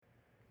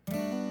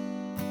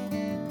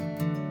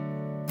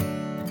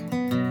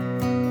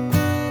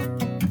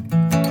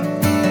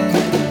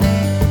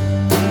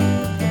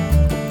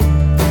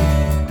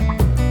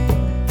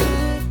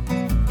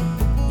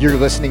You're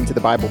listening to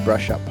the Bible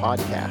Brush Up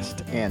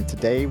podcast, and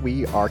today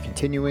we are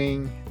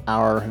continuing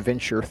our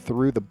venture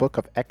through the book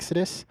of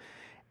Exodus,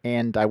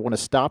 and I want to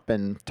stop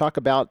and talk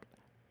about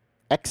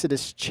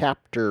Exodus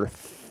chapter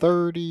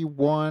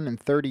 31 and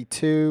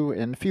 32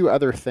 and a few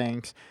other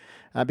things,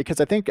 because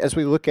I think as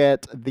we look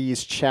at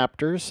these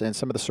chapters and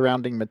some of the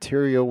surrounding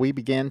material, we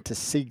begin to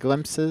see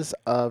glimpses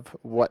of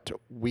what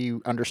we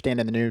understand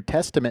in the New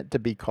Testament to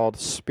be called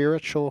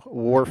spiritual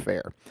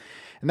warfare.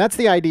 And that's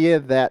the idea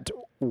that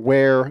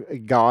where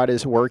God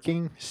is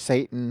working,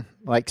 Satan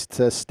likes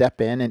to step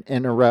in and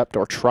interrupt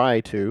or try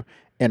to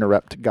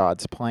interrupt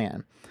God's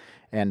plan.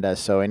 And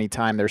so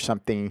anytime there's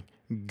something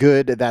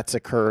good that's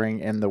occurring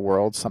in the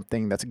world,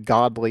 something that's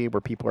godly where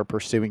people are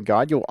pursuing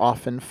God, you'll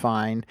often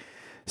find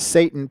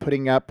Satan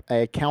putting up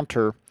a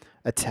counter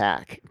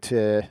attack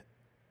to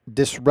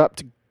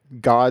disrupt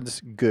God's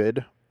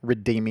good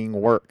redeeming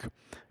work.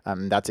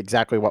 That's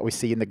exactly what we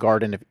see in the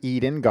Garden of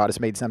Eden. God has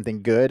made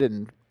something good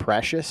and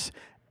precious,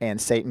 and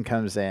Satan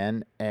comes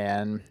in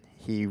and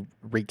he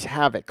wreaks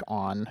havoc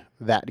on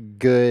that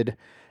good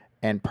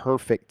and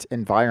perfect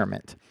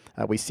environment.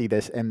 We see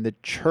this in the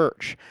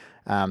church.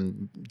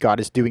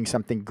 God is doing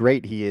something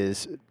great. He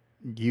is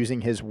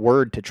using his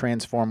word to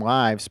transform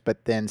lives,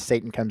 but then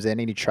Satan comes in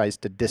and he tries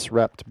to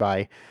disrupt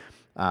by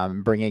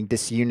bringing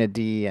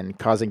disunity and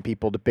causing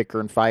people to bicker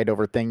and fight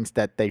over things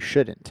that they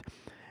shouldn't.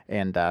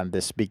 And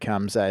this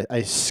becomes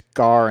a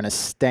scar and a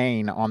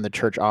stain on the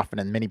church often,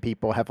 and many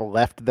people have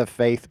left the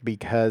faith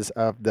because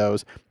of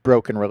those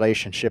broken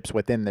relationships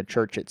within the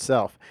church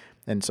itself.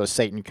 And so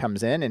Satan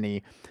comes in and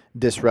he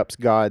disrupts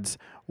God's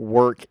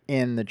work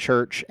in the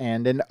church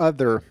and in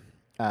other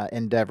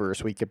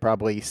endeavors. We could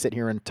probably sit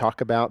here and talk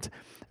about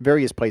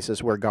various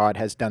places where God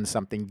has done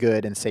something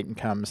good and Satan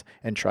comes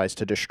and tries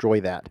to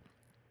destroy that.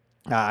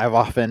 I've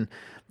often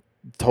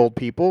told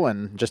people,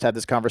 and just had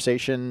this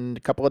conversation a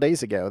couple of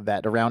days ago,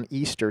 that around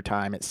Easter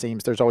time, it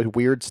seems there's always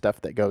weird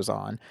stuff that goes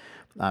on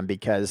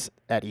because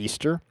at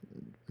Easter,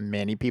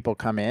 many people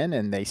come in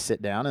and they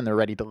sit down and they're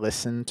ready to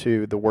listen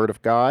to the Word of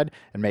God,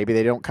 and maybe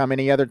they don't come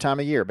any other time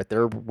of year, but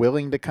they're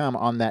willing to come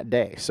on that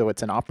day. So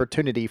it's an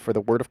opportunity for the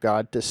Word of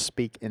God to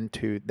speak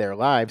into their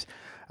lives.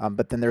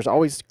 But then there's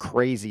always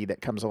crazy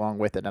that comes along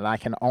with it, and I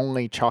can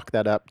only chalk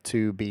that up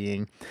to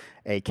being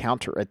a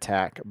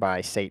counterattack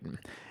by Satan.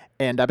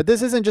 But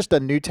this isn't just a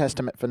New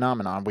Testament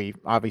phenomenon. We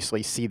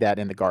obviously see that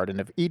in the Garden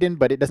of Eden,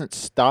 but it doesn't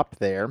stop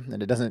there,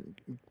 and it doesn't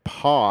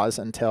pause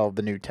until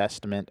the New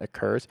Testament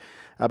occurs.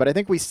 But I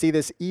think we see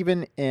this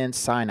even in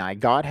Sinai.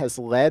 God has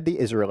led the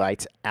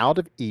Israelites out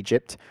of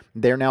Egypt.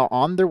 They're now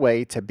on their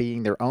way to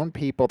being their own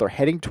people. They're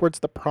heading towards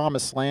the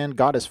Promised Land.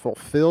 God has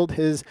fulfilled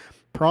his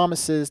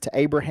promises to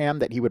Abraham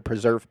that he would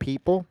preserve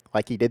people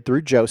like he did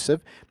through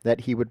Joseph,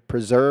 that he would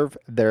preserve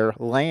their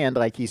land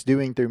like he's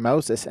doing through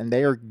Moses, and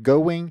they are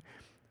going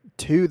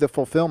to the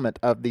fulfillment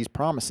of these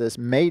promises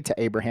made to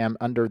Abraham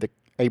under the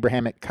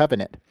Abrahamic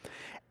covenant.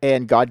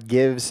 And God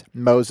gives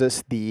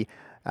Moses the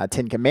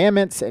 10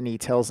 Commandments, and he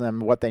tells them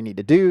what they need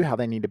to do, how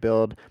they need to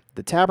build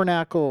the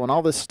tabernacle, and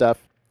all this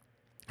stuff.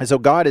 And so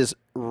God is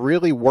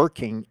really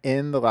working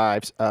in the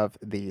lives of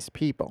these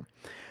people.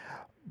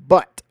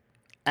 But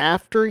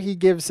after he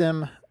gives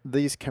them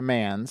these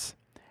commands,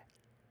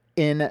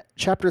 in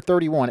chapter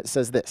 31, it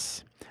says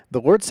this: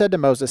 "The Lord said to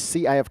Moses,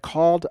 see, I have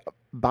called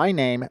by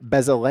name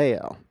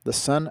Bezaleel, the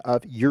son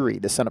of Uri,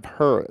 the son of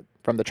Hur,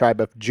 from the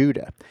tribe of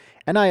Judah.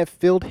 And I have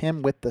filled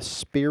him with the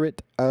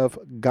Spirit of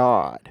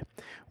God,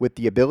 with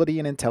the ability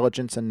and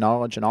intelligence and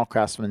knowledge and all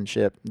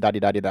craftsmanship,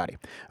 da-di-da-di-da-di."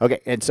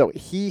 Okay, and so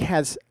he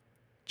has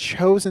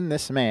chosen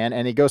this man,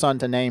 and he goes on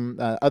to name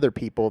other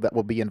people that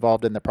will be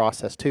involved in the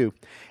process too.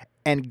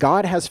 And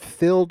God has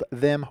filled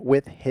them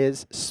with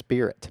his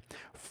Spirit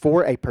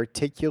for a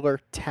particular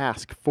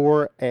task,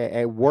 for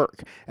a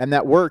work. And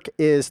that work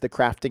is the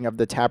crafting of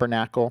the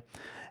tabernacle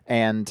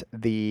and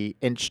the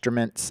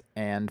instruments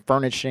and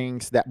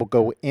furnishings that will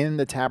go in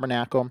the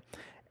tabernacle.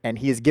 And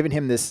he has given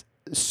him this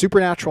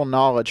supernatural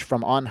knowledge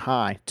from on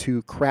high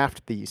to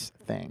craft these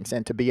things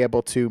and to be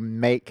able to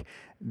make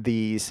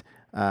these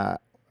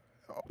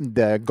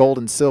the gold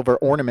and silver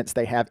ornaments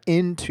they have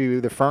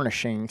into the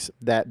furnishings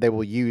that they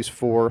will use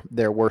for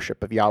their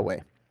worship of Yahweh.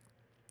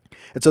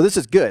 And so this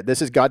is good.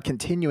 This is God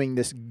continuing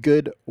this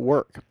good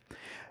work.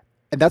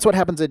 And that's what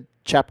happens in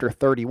chapter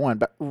 31.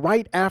 But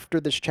right after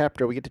this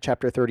chapter, we get to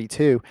chapter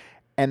 32,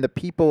 and the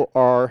people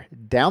are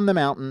down the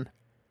mountain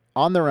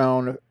on their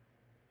own,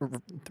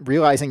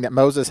 realizing that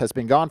Moses has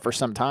been gone for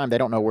some time. They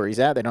don't know where he's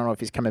at. They don't know if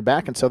he's coming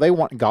back. And so they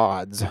want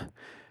gods.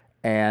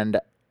 And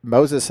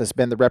Moses has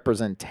been the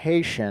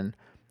representation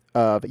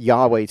of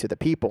Yahweh to the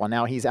people, and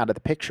now he's out of the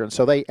picture. And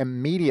so they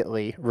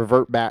immediately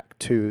revert back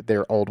to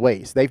their old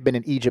ways. They've been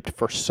in Egypt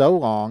for so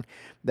long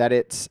that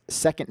it's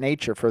second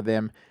nature for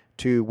them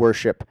to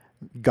worship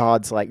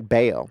gods like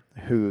Baal,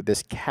 who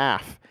this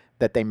calf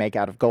that they make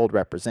out of gold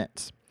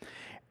represents.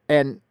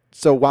 And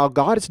so while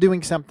God is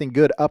doing something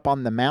good up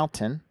on the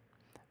mountain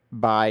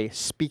by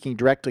speaking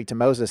directly to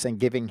Moses and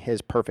giving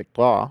his perfect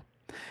law,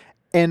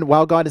 and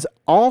while God is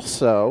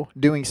also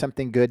doing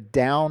something good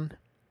down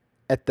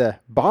at the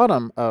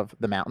bottom of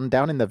the mountain,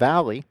 down in the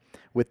valley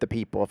with the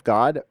people of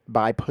God,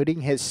 by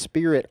putting his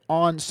Spirit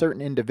on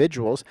certain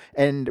individuals.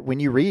 And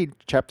when you read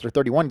chapter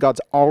 31,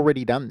 God's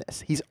already done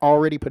this. He's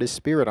already put his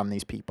Spirit on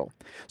these people.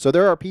 So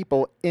there are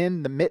people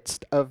in the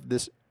midst of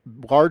this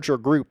larger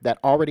group that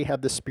already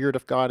have the Spirit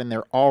of God, and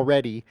they're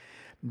already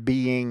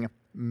being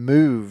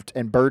moved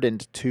and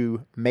burdened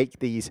to make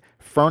these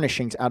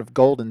furnishings out of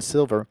gold and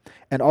silver.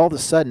 And all of a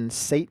sudden,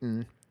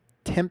 Satan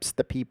tempts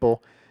the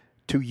people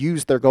to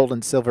use their gold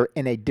and silver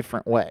in a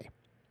different way.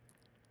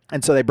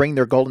 And so they bring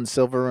their gold and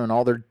silver and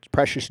all their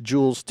precious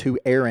jewels to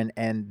Aaron,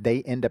 and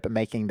they end up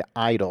making the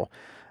idol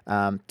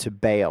to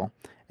Baal.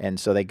 And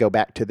so they go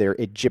back to their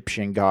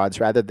Egyptian gods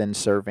rather than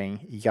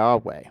serving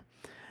Yahweh.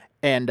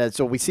 And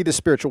so we see the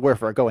spiritual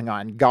warfare going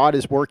on. God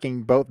is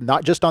working both,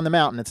 not just on the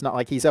mountain. It's not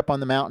like he's up on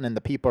the mountain and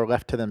the people are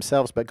left to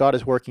themselves, but God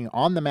is working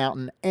on the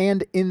mountain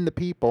and in the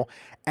people,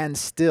 and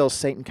still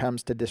Satan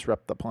comes to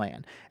disrupt the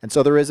plan. And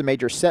so there is a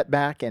major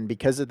setback, and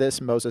because of this,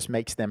 Moses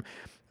makes them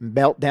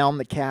melt down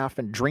the calf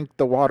and drink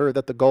the water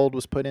that the gold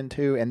was put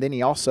into, and then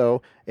he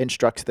also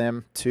instructs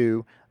them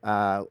to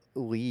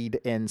lead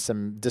in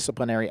some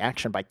disciplinary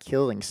action by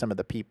killing some of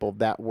the people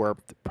that were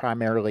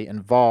primarily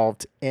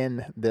involved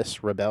in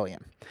this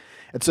rebellion.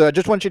 And so I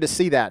just want you to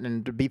see that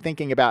and to be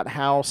thinking about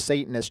how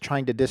Satan is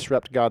trying to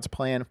disrupt God's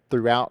plan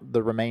throughout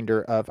the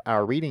remainder of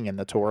our reading in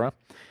the Torah.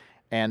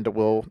 And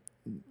we'll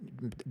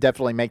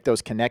definitely make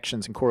those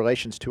connections and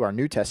correlations to our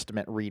New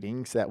Testament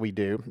readings that we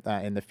do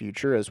in the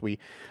future as we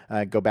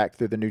go back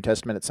through the New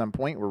Testament at some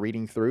point. We're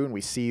reading through and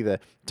we see the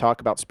talk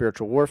about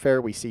spiritual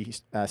warfare. We see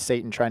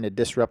Satan trying to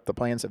disrupt the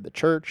plans of the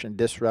church and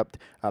disrupt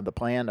the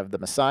plan of the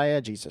Messiah,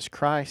 Jesus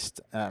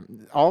Christ.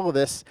 All of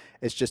this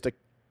is just a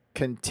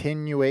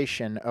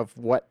continuation of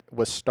what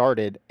was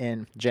started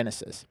in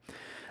Genesis.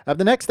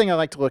 The next thing I'd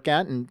like to look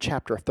at in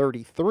chapter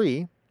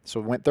 33, so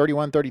we went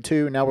 31,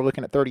 32, now we're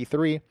looking at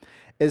 33,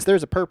 is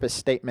there's a purpose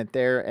statement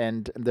there,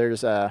 and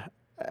there's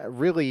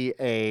really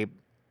a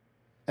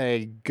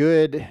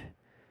good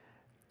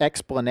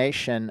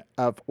explanation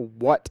of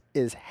what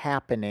is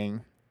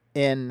happening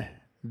in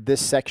this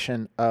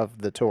section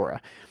of the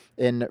Torah.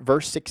 In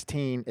verse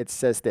 16, it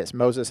says this: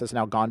 Moses has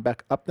now gone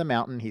back up the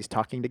mountain. He's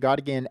talking to God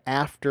again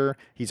after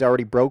he's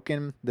already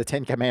broken the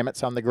 10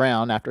 Commandments on the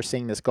ground, after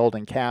seeing this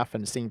golden calf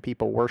and seeing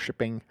people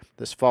worshiping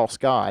this false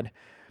god.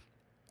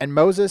 And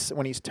Moses,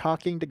 when he's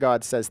talking to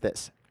God, says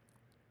this: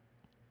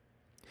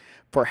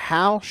 "For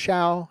how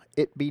shall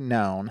it be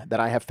known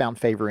that I have found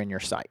favor in your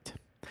sight,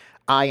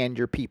 I and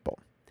your people?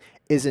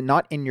 Is it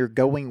not in your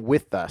going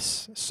with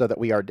us so that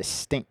we are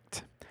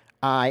distinct,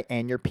 I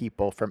and your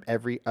people, from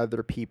every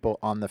other people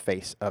on the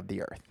face of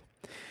the earth?"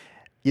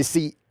 You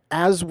see,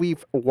 as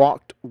we've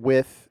walked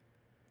with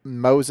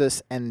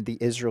Moses and the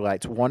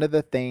Israelites, one of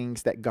the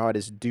things that God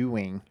is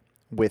doing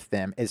with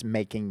them is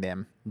making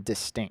them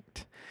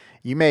distinct.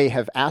 You may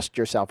have asked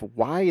yourself,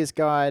 why is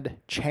God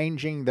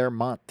changing their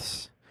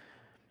months?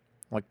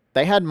 Like,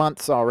 they had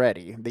months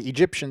already. The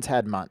Egyptians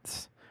had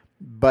months,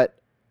 but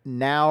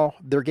now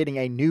they're getting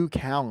a new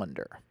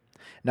calendar.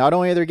 Not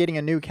only are they getting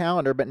a new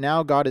calendar, but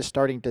now God is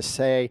starting to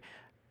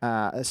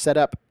set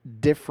up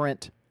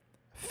different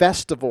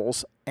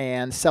festivals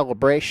and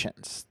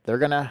celebrations. They're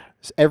going to,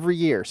 every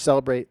year,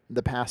 celebrate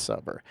the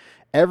Passover.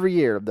 Every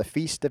year, the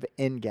Feast of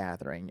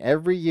Ingathering.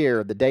 Every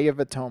year, the Day of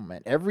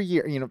Atonement. Every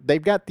year,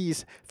 they've got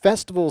these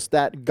festivals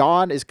that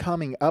God is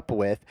coming up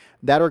with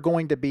that are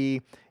going to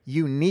be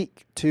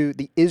unique to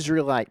the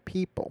Israelite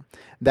people,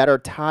 that are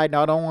tied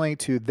not only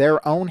to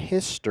their own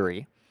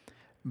history,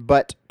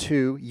 but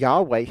to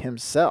Yahweh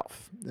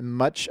himself.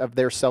 Much of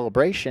their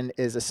celebration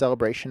is a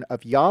celebration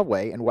of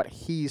Yahweh and what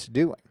he's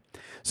doing.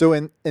 So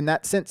in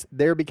that sense,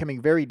 they're becoming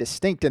very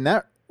distinct, and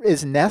that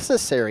is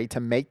necessary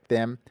to make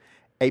them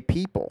a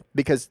people,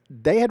 because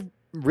they had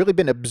really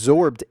been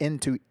absorbed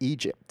into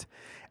Egypt,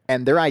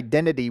 and their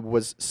identity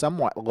was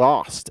somewhat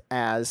lost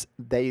as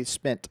they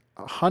spent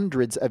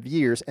hundreds of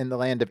years in the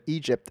land of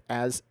Egypt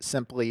as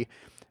simply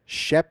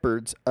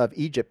shepherds of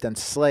Egypt and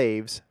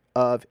slaves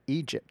of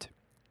Egypt.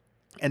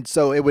 And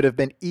so it would have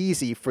been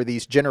easy for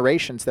these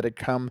generations that had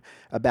come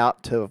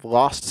about to have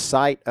lost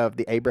sight of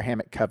the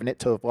Abrahamic covenant,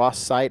 to have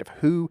lost sight of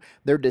who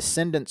their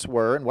descendants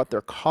were and what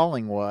their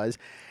calling was.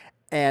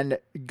 And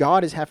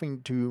God is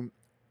having to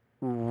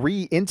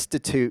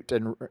reinstitute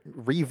and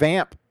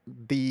revamp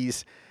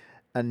these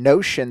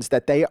notions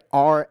that they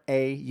are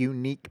a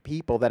unique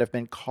people that have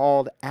been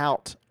called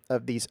out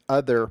of these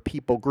other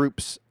people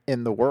groups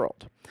in the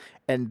world.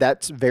 And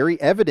that's very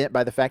evident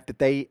by the fact that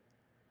they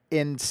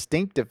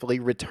instinctively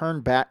return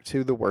back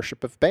to the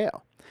worship of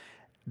Baal.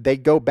 They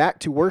go back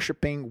to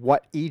worshiping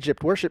what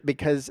Egypt worshiped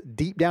because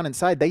deep down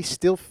inside they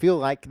still feel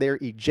like they're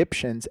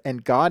Egyptians,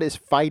 and God is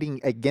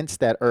fighting against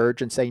that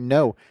urge and saying,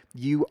 no,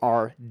 you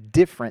are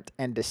different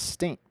and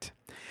distinct.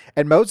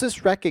 And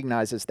Moses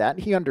recognizes that,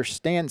 he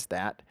understands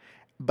that,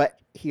 but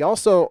he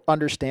also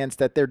understands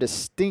that their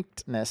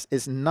distinctness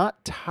is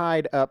not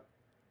tied up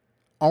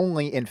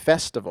only in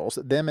festivals.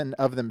 Them and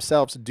of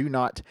themselves do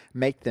not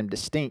make them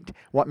distinct.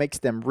 What makes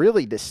them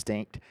really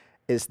distinct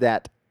is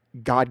that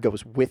God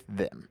goes with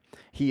them.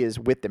 He is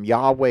with them.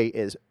 Yahweh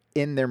is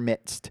in their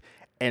midst.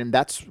 And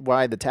that's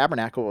why the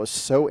tabernacle was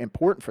so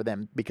important for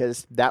them,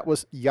 because that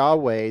was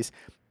Yahweh's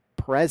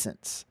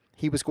presence.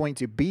 He was going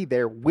to be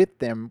there with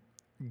them,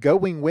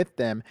 going with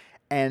them.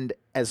 And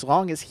as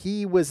long as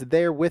he was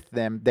there with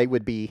them, they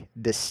would be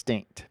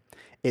distinct.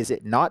 Is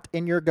it not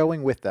in your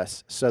going with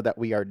us so that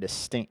we are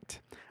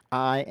distinct,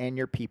 I and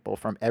your people,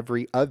 from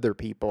every other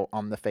people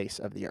on the face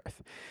of the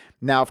earth?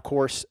 Now, of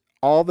course,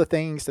 all the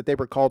things that they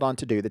were called on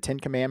to do, the Ten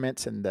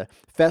Commandments and the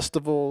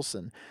festivals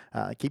and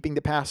keeping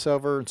the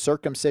Passover and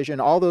circumcision,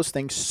 all those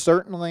things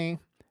certainly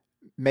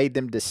made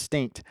them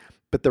distinct.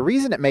 But the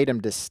reason it made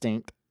them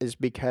distinct is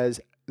because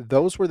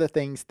those were the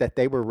things that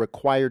they were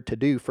required to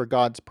do for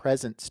God's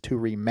presence to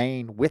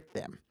remain with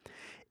them.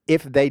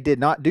 If they did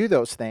not do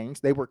those things,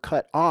 they were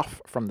cut off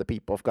from the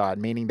people of God,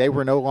 meaning they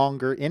were no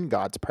longer in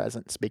God's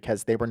presence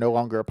because they were no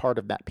longer a part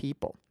of that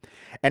people.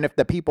 And if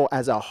the people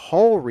as a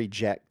whole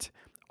reject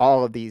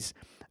all of these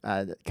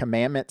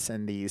commandments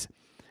and these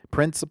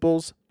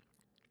principles,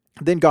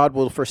 then God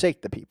will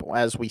forsake the people,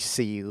 as we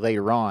see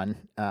later on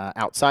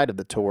outside of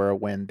the Torah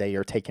when they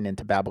are taken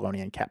into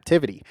Babylonian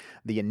captivity.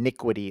 The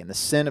iniquity and the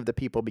sin of the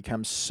people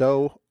becomes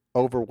so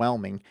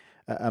overwhelming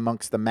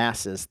amongst the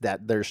masses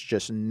that there's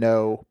just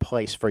no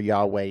place for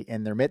Yahweh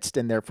in their midst,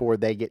 and therefore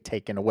they get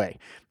taken away.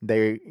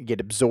 They get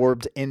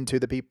absorbed into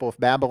the people of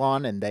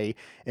Babylon, and they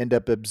end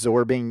up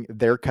absorbing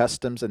their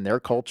customs and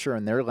their culture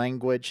and their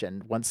language,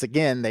 and once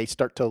again they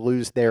start to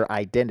lose their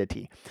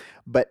identity.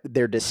 But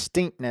their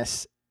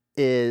distinctness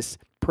is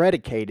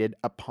predicated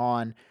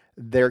upon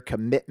their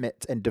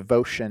commitment and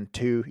devotion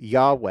to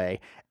Yahweh,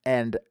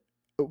 and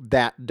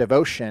that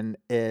devotion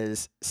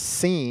is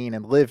seen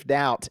and lived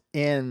out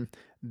in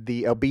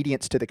the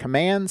obedience to the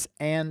commands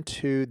and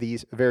to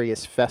these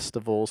various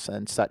festivals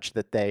and such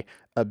that they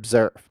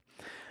observe.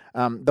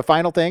 The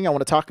final thing I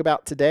want to talk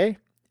about today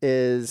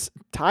is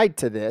tied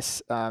to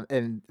this,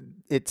 and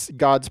it's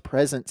God's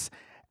presence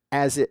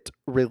as it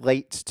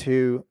relates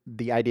to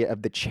the idea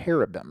of the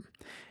cherubim.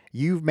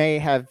 You may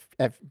have,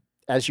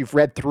 as you've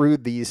read through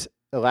these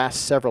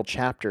last several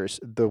chapters,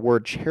 the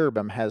word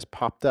cherubim has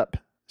popped up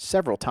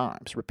several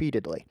times,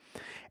 repeatedly.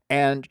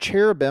 And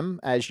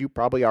cherubim, as you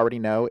probably already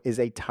know, is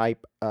a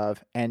type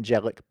of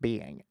angelic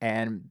being.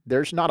 And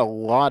there's not a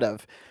lot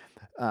of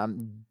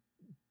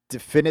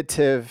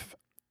definitive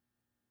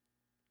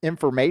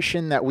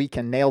information that we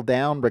can nail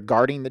down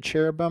regarding the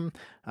cherubim.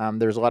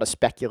 There's a lot of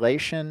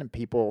speculation.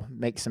 People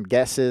make some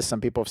guesses.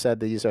 Some people have said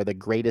these are the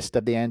greatest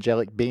of the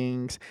angelic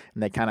beings,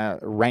 and they kind of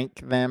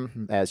rank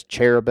them as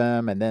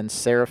cherubim and then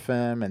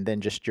seraphim and then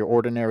just your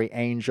ordinary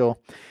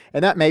angel.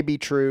 And that may be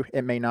true.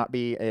 It may not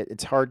be.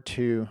 It's hard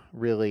to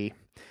really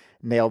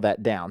nail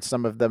that down.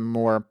 Some of the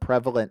more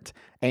prevalent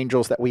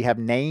angels that we have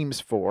names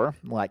for,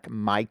 like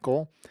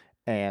Michael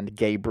and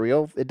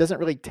Gabriel, it doesn't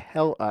really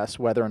tell us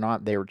whether or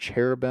not they were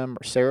cherubim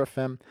or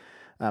seraphim,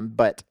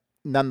 but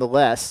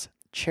nonetheless,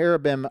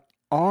 cherubim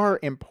are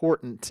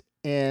important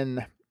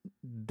in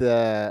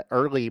the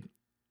early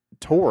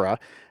Torah,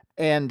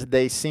 and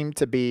they seem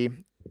to be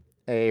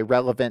a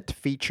relevant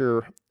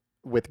feature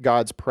with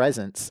God's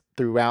presence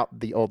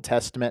throughout the Old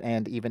Testament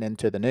and even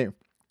into the New.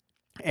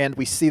 And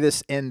we see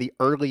this in the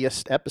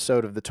earliest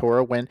episode of the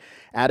Torah when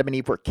Adam and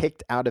Eve were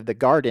kicked out of the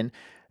garden.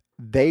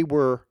 They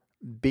were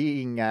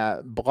being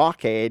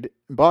blockaded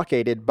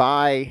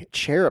by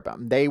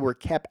cherubim. They were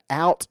kept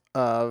out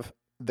of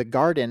the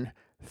garden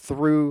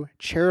through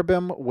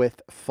cherubim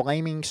with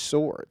flaming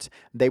swords.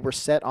 They were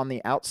set on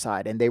the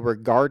outside, and they were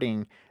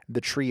guarding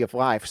the tree of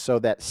life so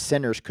that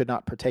sinners could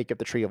not partake of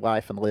the tree of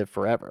life and live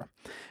forever.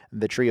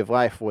 The tree of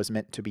life was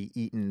meant to be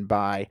eaten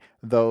by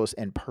those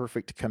in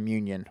perfect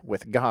communion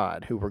with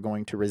God who were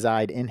going to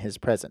reside in his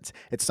presence.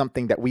 It's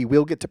something that we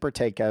will get to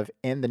partake of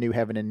in the new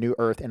heaven and new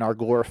earth in our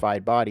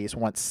glorified bodies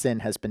once sin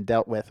has been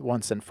dealt with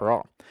once and for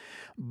all.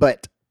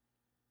 But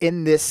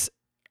in this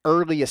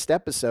earliest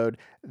episode,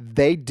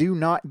 they do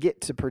not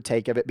get to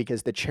partake of it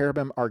because the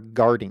cherubim are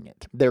guarding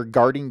it. They're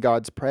guarding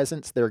God's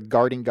presence. They're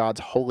guarding God's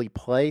holy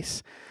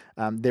place.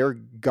 They're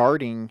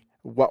guarding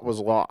what was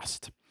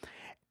lost.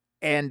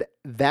 And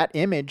that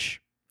image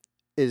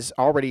is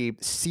already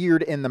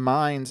seared in the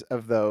minds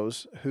of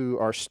those who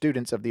are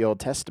students of the Old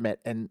Testament.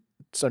 And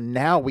so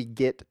now we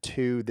get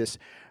to this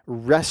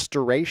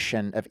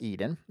restoration of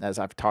Eden, as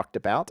I've talked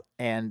about,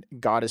 and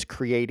God is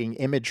creating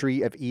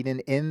imagery of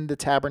Eden in the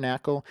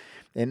tabernacle,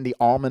 in the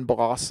almond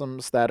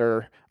blossoms that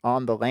are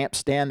on the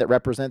lampstand that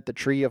represent the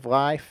tree of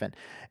life,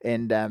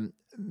 and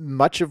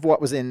much of what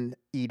was in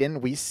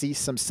Eden, we see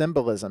some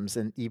symbolisms,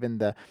 and even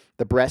the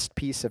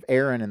breastpiece of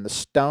Aaron and the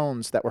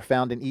stones that were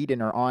found in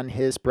Eden are on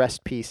his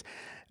breastpiece.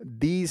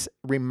 These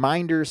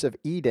reminders of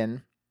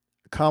Eden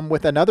come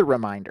with another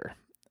reminder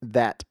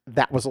that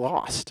was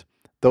lost.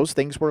 Those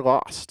things were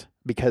lost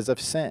because of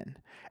sin.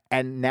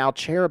 And now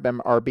cherubim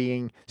are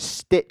being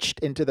stitched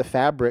into the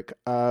fabric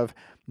of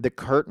the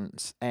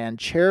curtains, and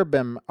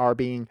cherubim are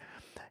being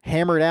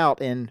hammered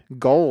out in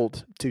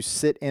gold to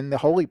sit in the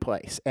holy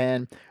place.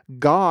 And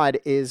God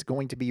is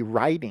going to be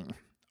writing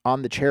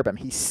on the cherubim.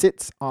 He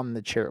sits on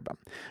the cherubim.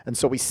 And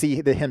so we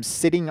see him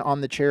sitting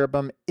on the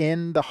cherubim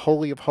in the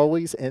Holy of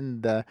Holies,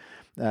 in the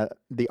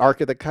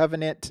Ark of the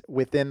Covenant,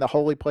 within the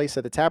holy place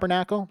of the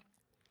tabernacle.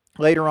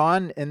 Later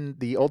on in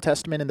the Old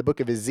Testament, in the book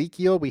of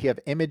Ezekiel, we have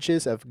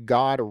images of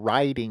God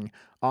riding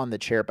on the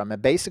cherubim.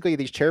 And basically,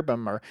 these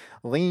cherubim are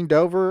leaned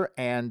over,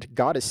 and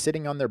God is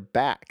sitting on their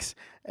backs.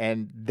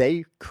 And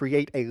they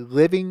create a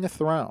living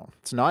throne.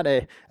 It's not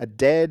a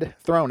dead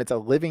throne. It's a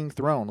living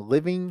throne.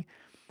 Living,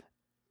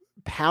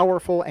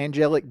 powerful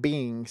angelic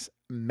beings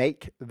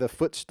make the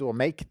footstool,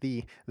 make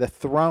the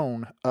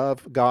throne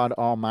of God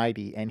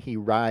Almighty, and he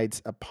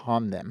rides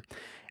upon them.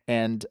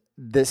 And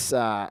this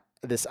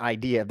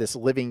idea of this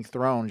living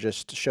throne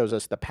just shows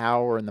us the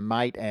power and the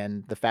might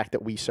and the fact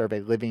that we serve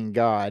a living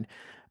God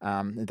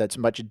that's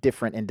much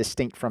different and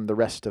distinct from the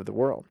rest of the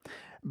world.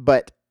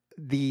 But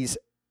these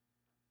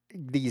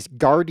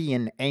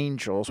guardian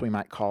angels, we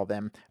might call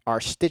them,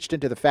 are stitched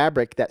into the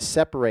fabric that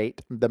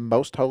separate the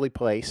most holy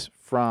place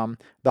from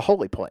the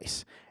holy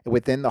place.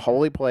 Within the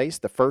holy place,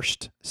 the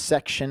first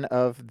section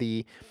of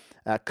the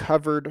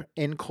covered,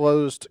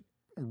 enclosed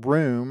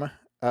room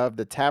of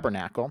the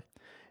tabernacle,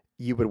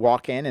 you would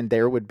walk in, and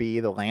there would be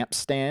the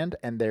lampstand,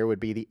 and there would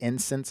be the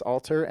incense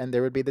altar, and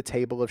there would be the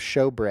table of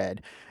showbread.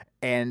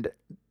 And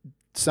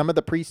some of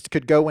the priests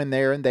could go in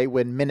there and they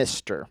would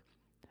minister.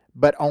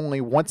 But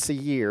only once a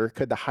year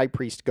could the high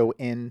priest go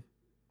in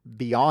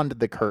beyond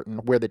the curtain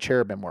where the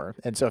cherubim were.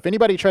 And so if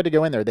anybody tried to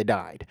go in there, they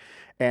died.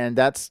 And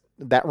that's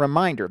that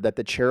reminder that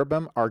the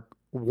cherubim are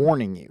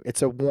warning you.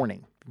 It's a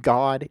warning.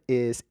 God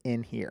is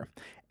in here,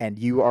 and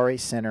you are a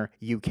sinner.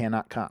 You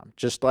cannot come.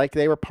 Just like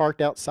they were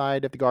parked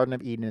outside of the Garden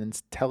of Eden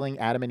and telling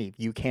Adam and Eve,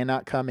 you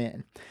cannot come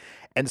in.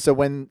 And so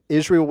when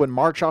Israel would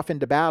march off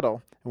into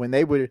battle, when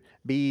they would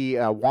be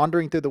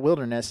wandering through the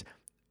wilderness,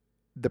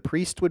 the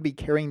priest would be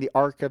carrying the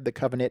Ark of the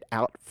Covenant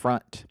out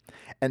front.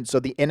 And so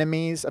the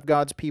enemies of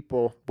God's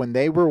people, when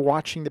they were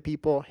watching the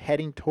people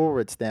heading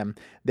towards them,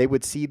 they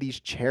would see these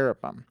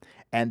cherubim.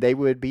 And they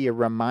would be a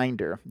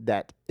reminder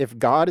that if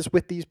God is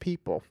with these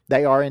people,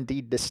 they are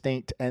indeed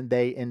distinct, and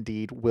they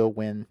indeed will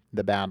win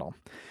the battle.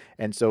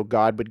 And so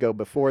God would go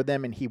before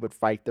them, and he would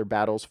fight their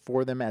battles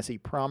for them as he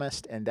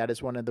promised. And that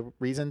is one of the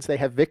reasons they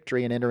have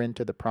victory and enter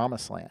into the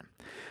promised land.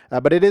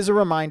 But it is a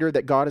reminder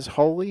that God is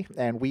holy,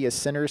 and we as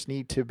sinners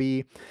need to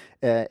be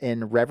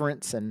in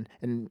reverence and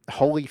in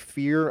holy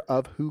fear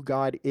of who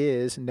God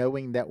is,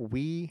 knowing that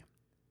we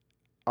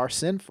are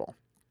sinful.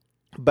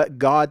 But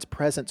God's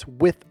presence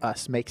with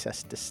us makes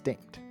us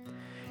distinct.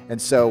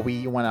 And so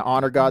we want to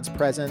honor God's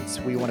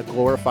presence. We want to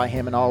glorify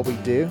him in all we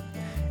do.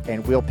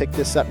 And we'll pick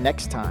this up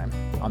next time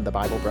on the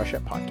Bible Brush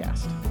Up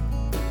Podcast.